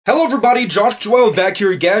Hello everybody, Josh12 back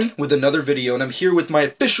here again with another video, and I'm here with my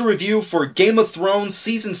official review for Game of Thrones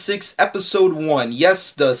Season 6 Episode 1.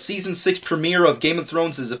 Yes, the Season 6 premiere of Game of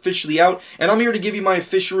Thrones is officially out, and I'm here to give you my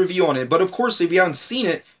official review on it. But of course, if you haven't seen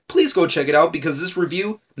it, please go check it out, because this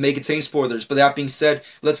review may contain spoilers. But that being said,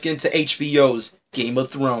 let's get into HBO's Game of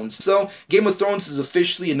Thrones. So, Game of Thrones is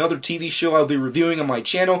officially another TV show I'll be reviewing on my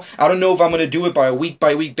channel. I don't know if I'm going to do it by a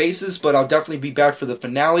week-by-week basis, but I'll definitely be back for the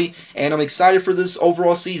finale, and I'm excited for this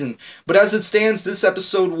overall season. But as it stands, this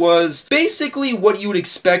episode was basically what you would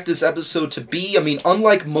expect this episode to be. I mean,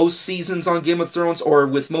 unlike most seasons on Game of Thrones, or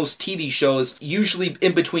with most TV shows, usually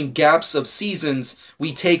in between gaps of seasons,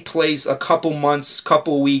 we take place a couple months,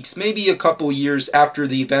 couple weeks, maybe a couple years after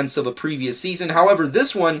the events of a previous season. However,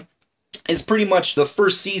 this one is pretty much the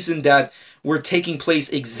first season that were taking place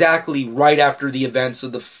exactly right after the events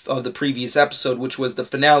of the previous episode, which was the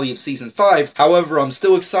finale of Season 5. However, I'm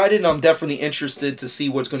still excited, and I'm definitely interested to see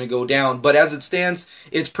what's going to go down. But as it stands,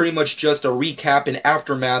 it's pretty much just a recap and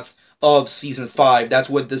aftermath of Season 5. That's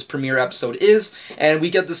what this premiere episode is, and we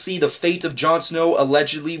get to see the fate of Jon Snow,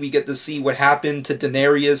 allegedly. We get to see what happened to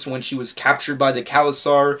Daenerys when she was captured by the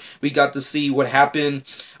Khalasar. We got to see what happened.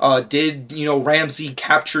 Did, Ramsay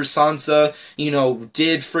capture Sansa?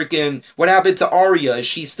 What happened to Arya? Is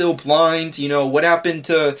she still blind? What happened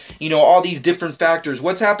to, all these different factors?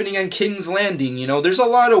 What's happening on King's Landing? There's a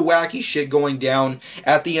lot of wacky shit going down.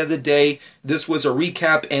 At the end of the day, this was a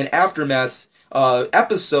recap and aftermath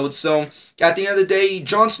episode, so at the end of the day,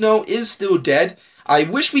 Jon Snow is still dead. I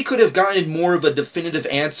wish we could have gotten more of a definitive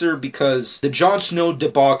answer, because the Jon Snow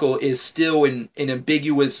debacle is still an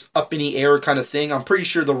ambiguous, up in the air kind of thing. I'm pretty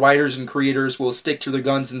sure the writers and creators will stick to their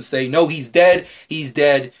guns and say, no, he's dead,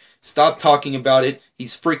 stop talking about it,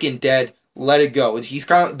 he's freaking dead, let it go.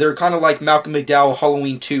 They're kind of like Malcolm McDowell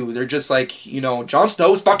Halloween 2. They're just like, Jon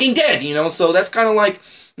Snow's fucking dead, so that's kind of like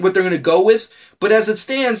what they're going to go with. But as it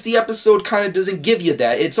stands, the episode kind of doesn't give you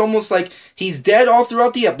that. It's almost like he's dead all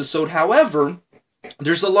throughout the episode. However,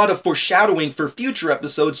 there's a lot of foreshadowing for future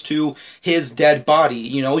episodes to his dead body.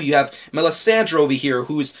 You have Melisandre over here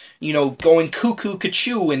who's, going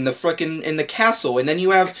cuckoo in the castle. And then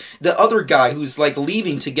you have the other guy who's like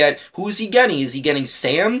leaving to get, who is he getting? Is he getting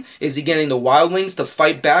Sam? Is he getting the wildlings to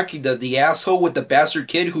fight back the asshole with the bastard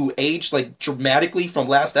kid who aged like dramatically from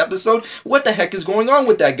last episode? What the heck is going on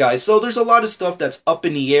with that guy? So there's a lot of stuff that's up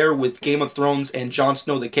in the air with Game of Thrones and Jon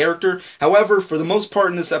Snow the character. However, for the most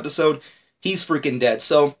part in this episode, he's freaking dead,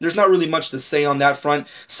 so there's not really much to say on that front.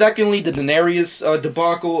 Secondly, the Daenerys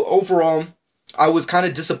debacle. Overall, I was kind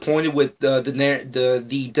of disappointed with the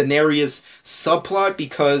Daenerys subplot,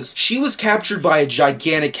 because she was captured by a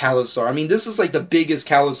gigantic Khalasar. I mean, this is like the biggest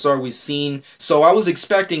Khalasar we've seen, so I was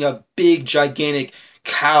expecting a big, gigantic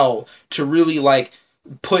cow to really, like,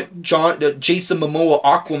 put Jason Momoa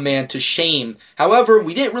Aquaman to shame. However,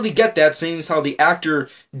 we didn't really get that, seeing as how the actor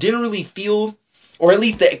didn't really feel, or at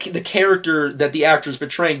least the character that the actor is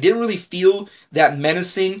portraying didn't really feel that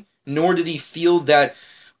menacing, nor did he feel that,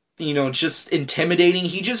 just intimidating.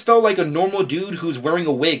 He just felt like a normal dude who's wearing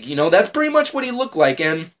a wig. That's pretty much what he looked like,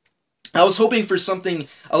 and I was hoping for something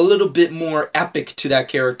a little bit more epic to that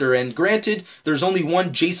character. And granted, there's only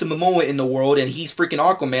one Jason Momoa in the world, and he's freaking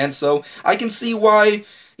Aquaman, so I can see why,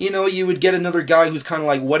 you would get another guy who's kind of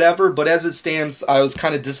like whatever. But as it stands, I was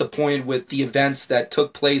kind of disappointed with the events that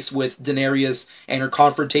took place with Daenerys and her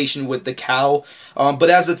confrontation with the cow. But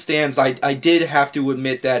as it stands, I did have to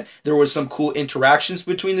admit that there was some cool interactions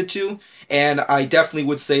between the two. And I definitely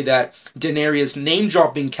would say that Daenerys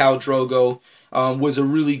name-dropping Khal Drogo was a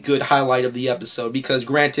really good highlight of the episode. Because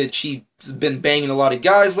granted, she's been banging a lot of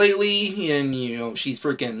guys lately, and, she's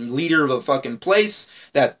freaking leader of a fucking place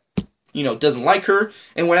that doesn't like her,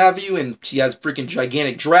 and what have you, and she has freaking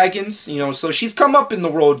gigantic dragons, so she's come up in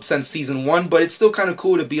the world since Season 1, but it's still kind of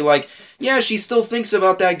cool to be like, yeah, she still thinks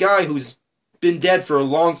about that guy who's been dead for a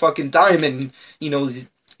long fucking time, and, he's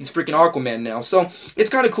freaking Aquaman now, so it's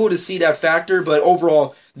kind of cool to see that factor. But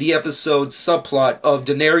overall, the episode's subplot of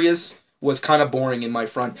Daenerys was kind of boring in my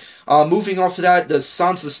front. Moving off of that, the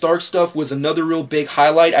Sansa Stark stuff was another real big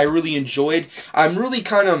highlight I really enjoyed. I'm really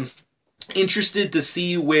kind of interested to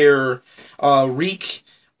see where Reek,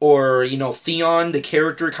 or Theon, the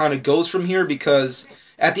character, kind of goes from here, because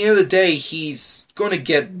at the end of the day, he's going to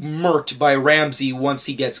get murked by Ramsay once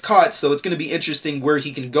he gets caught, so it's going to be interesting where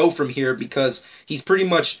he can go from here, because he's pretty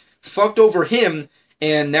much fucked over him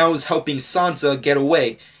and now is helping Sansa get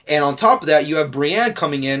away. And on top of that, you have Brienne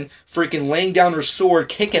coming in, freaking laying down her sword,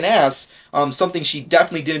 kicking ass, something she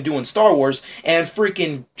definitely didn't do in Star Wars, and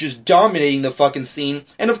freaking just dominating the fucking scene.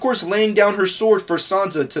 And of course, laying down her sword for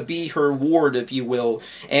Sansa to be her ward, if you will.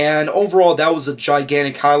 And overall, that was a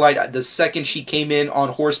gigantic highlight. The second she came in on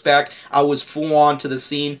horseback, I was full on to the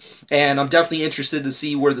scene, and I'm definitely interested to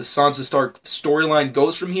see where the Sansa Stark storyline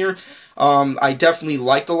goes from here. I definitely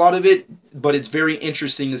liked a lot of it, but it's very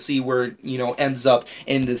interesting to see where it, ends up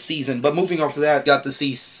in the season. But moving off of that, got to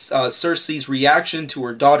see Cersei's reaction to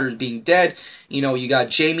her daughter being dead. You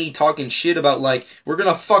got Jaime talking shit about, like, we're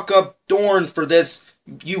gonna fuck up Dorne for this.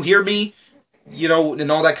 You hear me?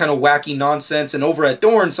 And all that kind of wacky nonsense. And over at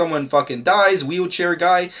Dorne, someone fucking dies, wheelchair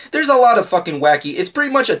guy. There's a lot of fucking wacky. It's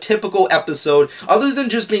pretty much a typical episode, other than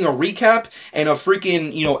just being a recap and a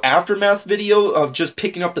freaking, aftermath video of just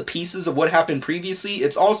picking up the pieces of what happened previously.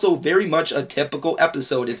 It's also very much a typical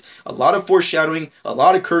episode. It's a lot of foreshadowing, a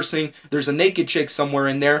lot of cursing. There's a naked chick somewhere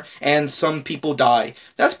in there, and some people die.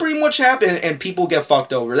 That's pretty much happened, and people get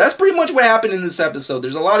fucked over. That's pretty much what happened in this episode.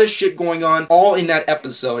 There's a lot of shit going on all in that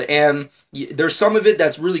episode, and there's some of it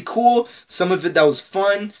that's really cool, some of it that was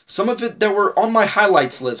fun, some of it that were on my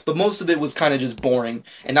highlights list, but most of it was kind of just boring.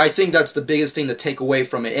 And I think that's the biggest thing to take away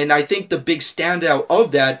from it. And I think the big standout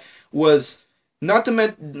of that was not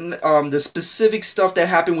the specific stuff that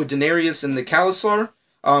happened with Daenerys and the Khalasar,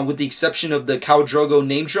 with the exception of the Khal Drogo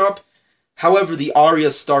name drop. However, the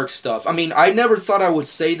Arya Stark stuff. I mean, I never thought I would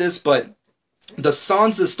say this, but the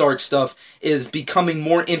Sansa Stark stuff is becoming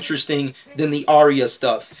more interesting than the Arya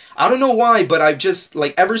stuff. I don't know why, but I've just,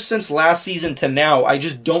 ever since last season to now, I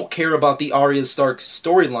just don't care about the Arya Stark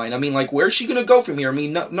storyline. I mean, where's she gonna go from here? I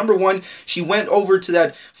mean, number one, she went over to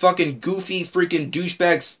that fucking goofy freaking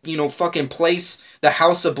douchebags, fucking place, the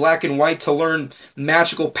House of Black and White, to learn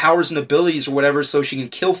magical powers and abilities or whatever so she can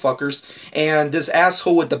kill fuckers. And this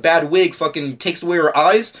asshole with the bad wig fucking takes away her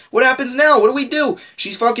eyes. What happens now? What do we do?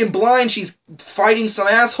 She's fucking blind. She's fighting some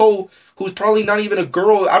asshole who's probably not even a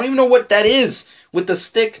girl. I don't even know what that is with the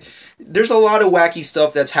stick. There's a lot of wacky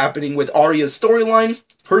stuff that's happening with Arya's storyline.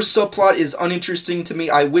 Her subplot is uninteresting to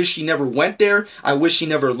me. I wish she never went there. I wish she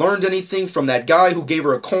never learned anything from that guy who gave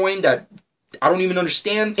her a coin that I don't even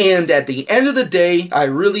understand. And at the end of the day, I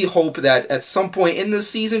really hope that at some point in this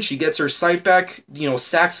season, she gets her sight back,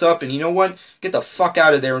 sacks up, and you know what? Get the fuck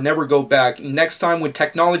out of there and never go back. Next time when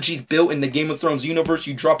technology's built in the Game of Thrones universe,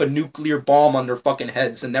 you drop a nuclear bomb on their fucking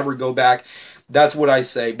heads and never go back. That's what I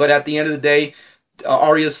say. But at the end of the day,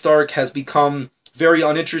 Arya Stark has become very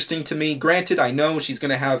uninteresting to me. Granted, I know she's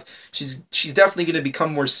definitely going to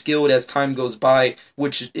become more skilled as time goes by,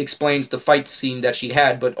 which explains the fight scene that she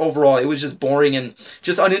had, but overall, it was just boring and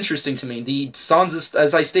just uninteresting to me. The Sansa,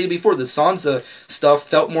 as I stated before, the Sansa stuff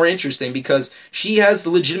felt more interesting because she has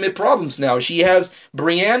legitimate problems now. She has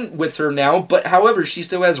Brienne with her now, but however, she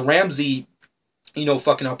still has Ramsay,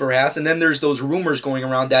 fucking up her ass, and then there's those rumors going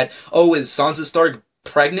around that, is Sansa Stark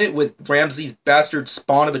pregnant with Ramsay's bastard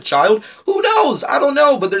spawn of a child? Who knows? I don't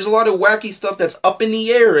know, but there's a lot of wacky stuff that's up in the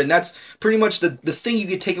air, and that's pretty much the thing you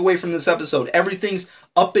could take away from this episode. Everything's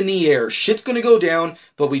up in the air. Shit's gonna go down,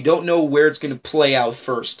 but we don't know where it's gonna play out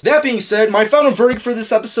first. That being said, my final verdict for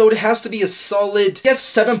this episode has to be a solid,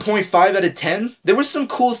 7.5 out of 10. There were some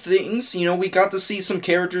cool things, we got to see some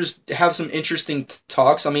characters have some interesting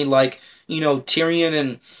talks. I mean, Tyrion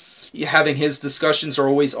and having his discussions are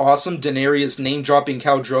always awesome. Daenerys name-dropping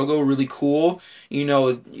Khal Drogo, really cool.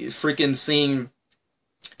 Freaking seeing,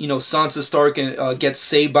 Sansa Stark get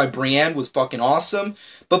saved by Brienne was fucking awesome.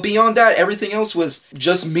 But beyond that, everything else was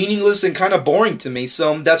just meaningless and kind of boring to me.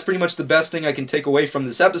 So that's pretty much the best thing I can take away from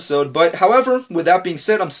this episode. But however, with that being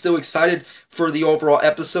said, I'm still excited for the overall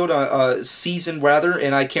episode, season rather,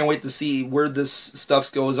 and I can't wait to see where this stuff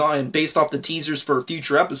goes on. And based off the teasers for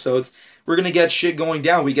future episodes, we're going to get shit going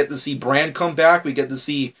down. We get to see Bran come back. We get to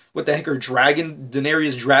see what the heck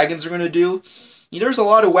Daenerys dragons are going to do. There's a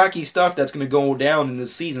lot of wacky stuff that's going to go down in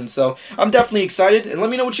this season, so I'm definitely excited, and let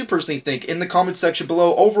me know what you personally think in the comment section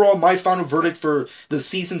below. Overall, my final verdict for the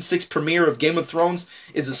Season 6 premiere of Game of Thrones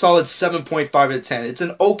is a solid 7.5 out of 10. It's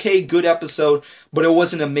an okay, good episode, but it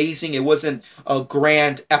wasn't amazing. It wasn't a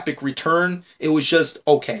grand, epic return. It was just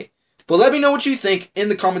okay. But let me know what you think in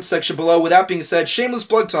the comment section below. With that being said, shameless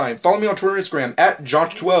plug time. Follow me on Twitter and Instagram at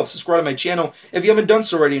Jock12. Subscribe to my channel if you haven't done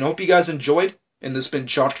so already, and I hope you guys enjoyed. And this has been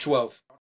Jock12.